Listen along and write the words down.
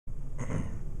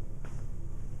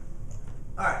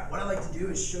Alright, what I'd like to do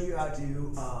is show you how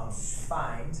to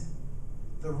find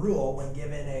the rule when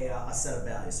given a set of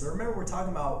values. So remember, we're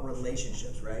talking about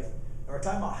relationships, right? And we're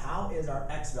talking about how is our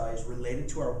x values related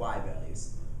to our y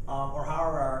values, or how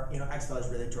are our x values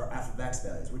related to our f of x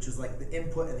values, which is like the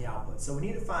input and the output. So we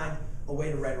need to find a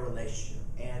way to write a relationship.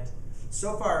 And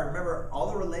so far, remember,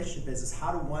 all the relationship is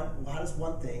how does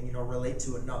one thing relate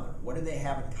to another? What do they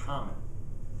have in common?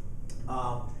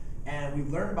 And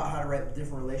we've learned about how to write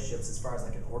different relationships as far as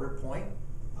like an ordered point.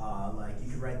 Like you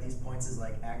could write these points as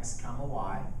like x comma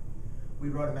y. We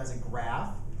wrote them as a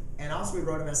graph, and also we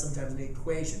wrote them as sometimes an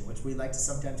equation, which we like to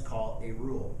sometimes call a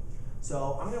rule.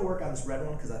 So I'm going to work on this red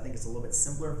one because I think it's a little bit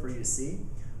simpler for you to see.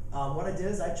 What I did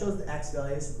is I chose the x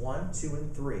values 1, 2,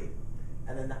 and 3.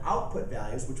 And then the output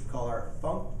values, which we call our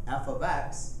f of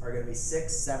x, are going to be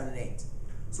 6, 7, and 8.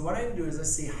 So what I need to do is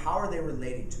let's see how are they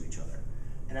related to each other.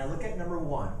 And I look at number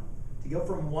 1. To go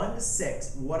from 1 to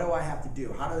 6, what do I have to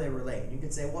do? How do they relate? You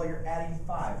could say, well, you're adding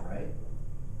 5, right?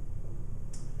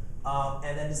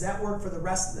 And then does that work for the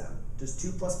rest of them? Does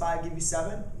 2 plus 5 give you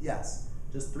 7? Yes.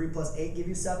 Does 3 plus 8 give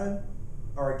you 7?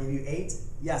 Or give you 8?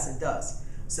 Yes, it does.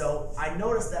 So I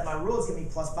noticed that my rule is going to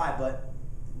be plus 5, but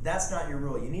that's not your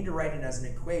rule. You need to write it as an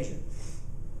equation.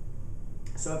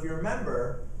 So if you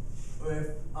remember,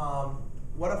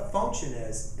 what a function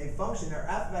is, our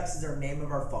f of x is our name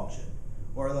of our function.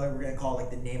 Or like we're going to call it like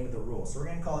the name of the rule. So we're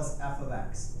going to call this f of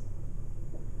x.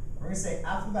 We're going to say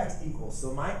f of x equals,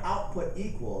 so my output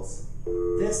equals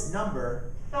this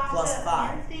number plus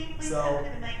 5. So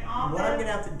what I'm going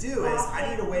to have to do is I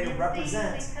need a way to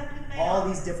represent all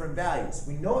these different values.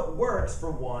 We know it works for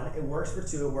 1, it works for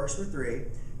 2, it works for 3,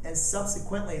 and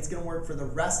subsequently it's going to work for the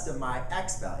rest of my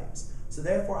x values. So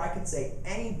therefore I can say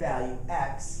any value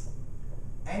x,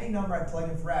 any number I plug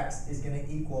in for x is going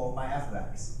to equal my f of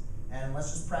x. And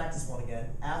let's just practice one again.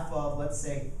 F of, let's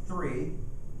say, 3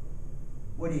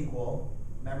 would equal,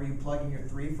 remember you plug in your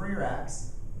 3 for your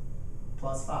x,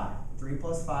 plus 5. 3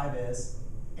 plus 5 is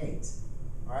 8.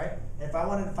 All right? And if I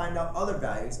wanted to find out other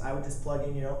values, I would just plug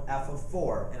in, f of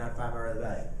 4, and I'd find my other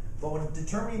value. But when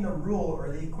determining the rule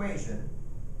or the equation,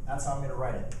 that's how I'm going to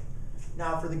write it.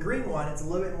 Now, for the green one, it's a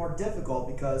little bit more difficult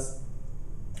because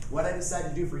what I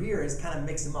decided to do for here is kind of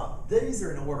mix them up. These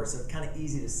are in order, so it's kind of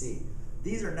easy to see.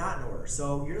 These are not in order,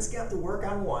 so you're just going to have to work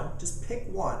on one. Just pick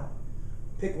one.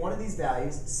 Pick one of these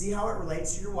values, see how it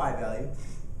relates to your y value,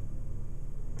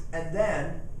 and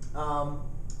then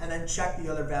check the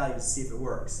other values to see if it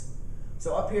works.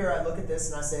 So up here, I look at this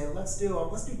and I say, let's do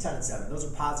 10 and 7.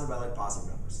 Those are positive. I like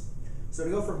positive numbers. So to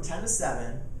go from 10 to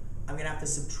 7, I'm going to have to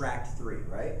subtract 3,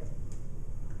 right?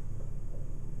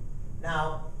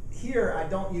 Now, here I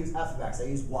don't use f of x, I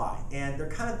use y, and they're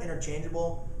kind of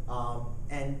interchangeable.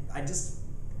 And I'm just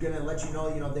going to let you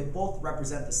know, they both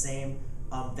represent the same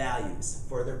values.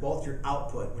 They're both your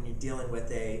output when you're dealing with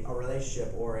a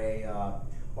relationship or an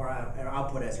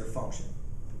output as your function.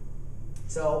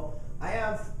 So I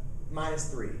have minus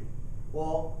 3.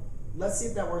 Well, let's see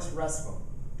if that works for the rest of them.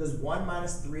 Does 1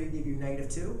 minus 3 give you negative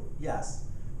 2? Yes.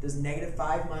 Does negative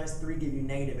 5 minus 3 give you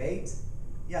negative 8?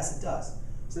 Yes, it does.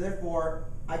 So therefore,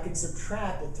 I can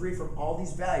subtract a 3 from all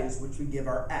these values, which we give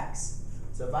our x.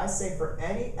 So if I say for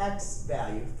any x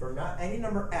value, for not any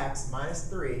number x minus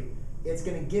 3, it's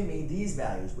going to give me these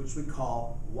values, which we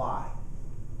call y.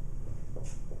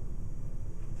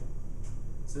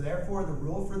 So therefore, the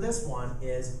rule for this one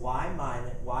is y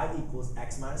equals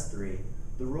x minus 3.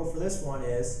 The rule for this one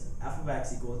is f of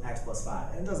x equals x plus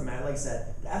 5. And it doesn't matter. Like I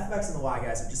said, the f of x and the y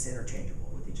guys are just interchangeable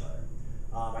with each other.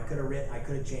 I could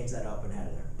have changed that up and had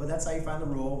it there. But that's how you find the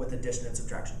rule with addition and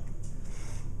subtraction.